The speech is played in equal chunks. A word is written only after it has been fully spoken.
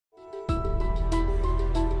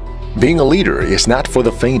Being a leader is not for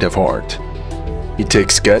the faint of heart. It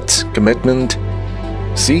takes guts, commitment.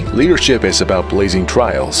 See, leadership is about blazing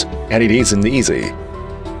trails, and it isn't easy.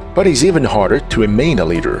 But it's even harder to remain a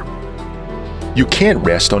leader. You can't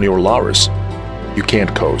rest on your laurels. You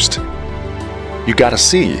can't coast. You gotta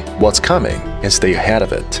see what's coming and stay ahead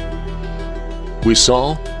of it. We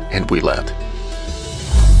saw and we led.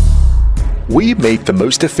 We make the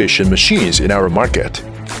most efficient machines in our market,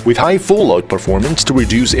 with high full load performance to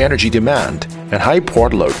reduce energy demand and high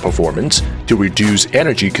part load performance to reduce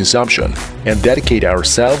energy consumption, and dedicate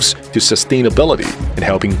ourselves to sustainability and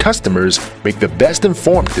helping customers make the best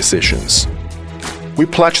informed decisions. We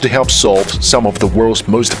pledge to help solve some of the world's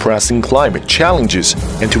most pressing climate challenges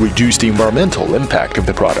and to reduce the environmental impact of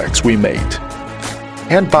the products we made.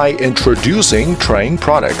 And by introducing Trein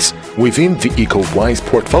products within the EcoWise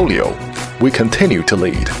portfolio, we continue to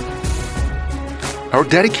lead. Our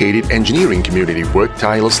dedicated engineering community worked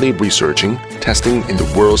tirelessly researching, testing in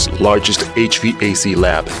the world's largest HVAC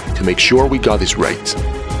lab to make sure we got this right.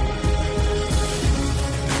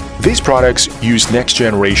 These products use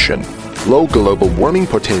next-generation, low global warming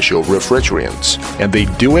potential refrigerants, and they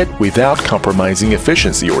do it without compromising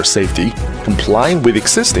efficiency or safety, complying with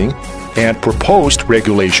existing and proposed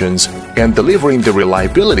regulations, and delivering the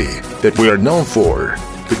reliability that we are known for,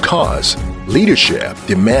 because leadership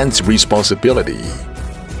demands responsibility.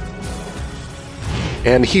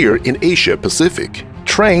 And here in Asia Pacific,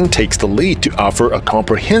 Trein takes the lead to offer a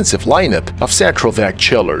comprehensive lineup of Centrovac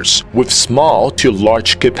chillers with small to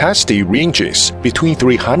large capacity ranges between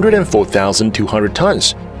 300 and 4,200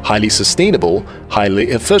 tons, highly sustainable, highly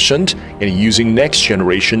efficient, and using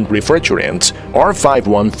next-generation refrigerants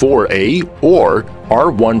R-514A or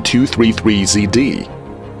R1233zd.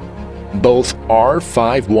 Both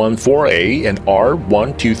R-514A and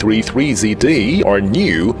R1233zd are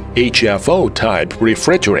new HFO-type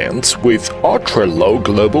refrigerants with ultra-low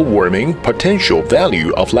global warming potential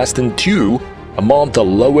value of less than 2, among the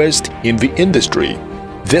lowest in the industry.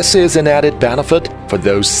 This is an added benefit for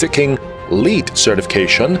those seeking LEED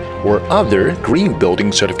certification or other green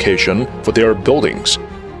building certification for their buildings.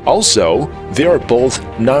 Also, they are both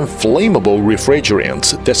non-flammable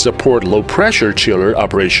refrigerants that support low-pressure chiller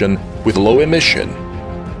operation with low emission.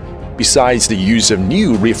 Besides the use of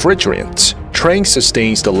new refrigerants, Trein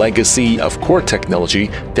sustains the legacy of core technology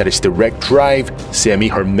that is direct drive,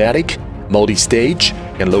 semi-hermetic, multi-stage,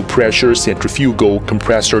 and low-pressure centrifugal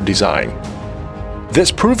compressor design.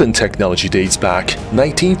 This proven technology dates back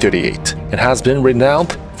 1938 and has been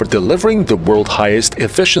renowned for delivering the world's highest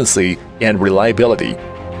efficiency and reliability.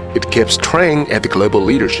 It keeps Trein at the global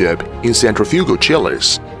leadership in centrifugal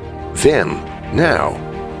chillers. Then, now,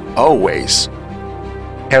 always.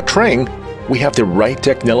 At Trein, we have the right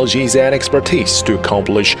technologies and expertise to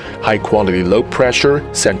accomplish high-quality low-pressure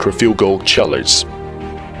centrifugal chillers.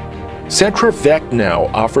 Centrovac now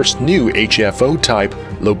offers new HFO-type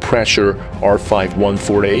low-pressure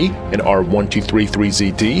R-514A and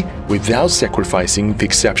R1233zd without sacrificing the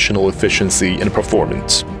exceptional efficiency and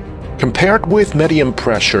performance. Compared with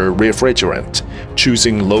medium-pressure refrigerant,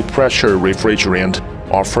 choosing low-pressure refrigerant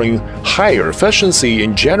offering higher efficiency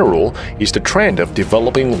in general is the trend of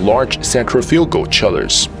developing large centrifugal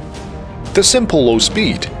chillers. The simple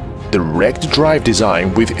low-speed, direct drive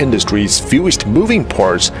design with industry's fewest moving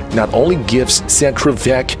parts not only gives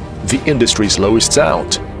Centrovac the industry's lowest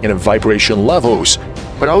sound and vibration levels,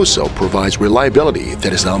 but also provides reliability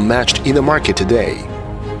that is unmatched in the market today.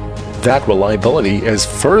 That reliability is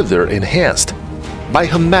further enhanced by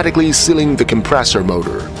hermetically sealing the compressor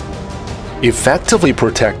motor, effectively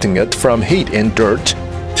protecting it from heat and dirt,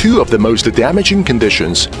 two of the most damaging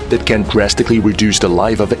conditions that can drastically reduce the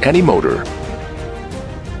life of any motor.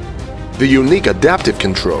 The unique adaptive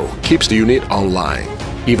control keeps the unit online,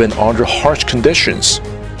 even under harsh conditions.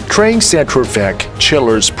 Trein Centrovac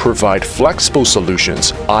chillers provide flexible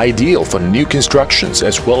solutions ideal for new constructions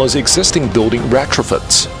as well as existing building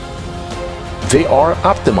retrofits. They are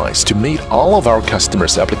optimized to meet all of our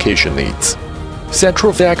customers' application needs.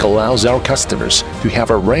 Centrovac allows our customers to have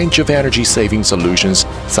a range of energy-saving solutions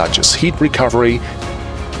such as heat recovery,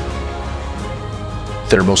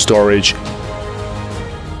 thermal storage,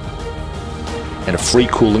 and free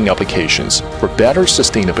cooling applications for better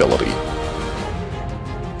sustainability.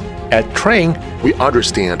 At Trein, we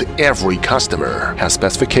understand every customer has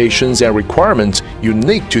specifications and requirements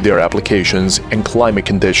unique to their applications and climate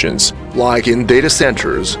conditions, like in data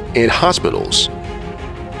centers and hospitals.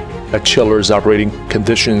 A chiller's operating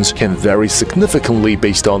conditions can vary significantly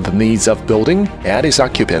based on the needs of building and its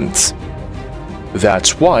occupants.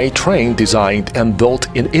 That's why Trein designed and built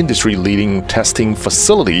an industry-leading testing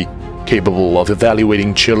facility capable of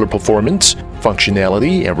evaluating chiller performance,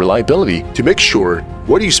 functionality, and reliability to make sure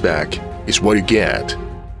what you spec is what you get.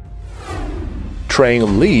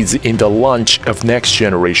 Trein leads in the launch of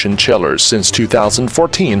next-generation chillers since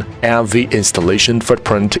 2014, and the installation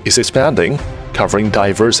footprint is expanding, covering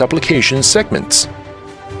diverse application segments.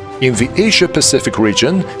 In the Asia-Pacific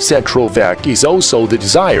region, Central Vac is also the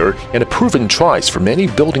desired and a proven choice for many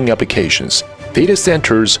building applications: data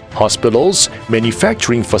centers, hospitals,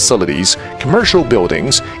 manufacturing facilities, commercial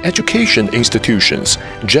buildings, education institutions,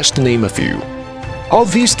 just to name a few. All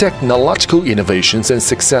these technological innovations and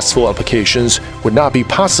successful applications would not be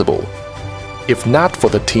possible if not for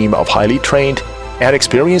the team of highly trained and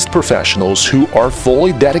experienced professionals who are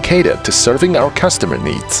fully dedicated to serving our customer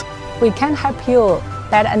needs. We can help you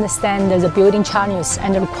better understand the building challenges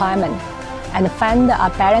and requirements and find a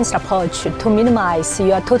balanced approach to minimize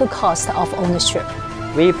your total cost of ownership.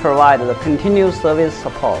 We provide the continuous service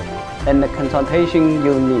support and the consultation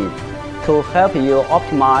you need to help you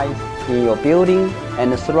optimize in your building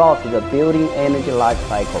and throughout the building energy life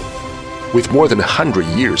cycle. With more than 100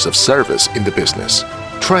 years of service in the business,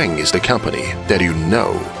 Trein is the company that you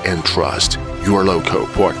know and trust, your local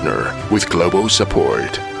partner with global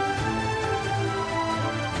support.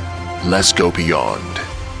 Let's go beyond.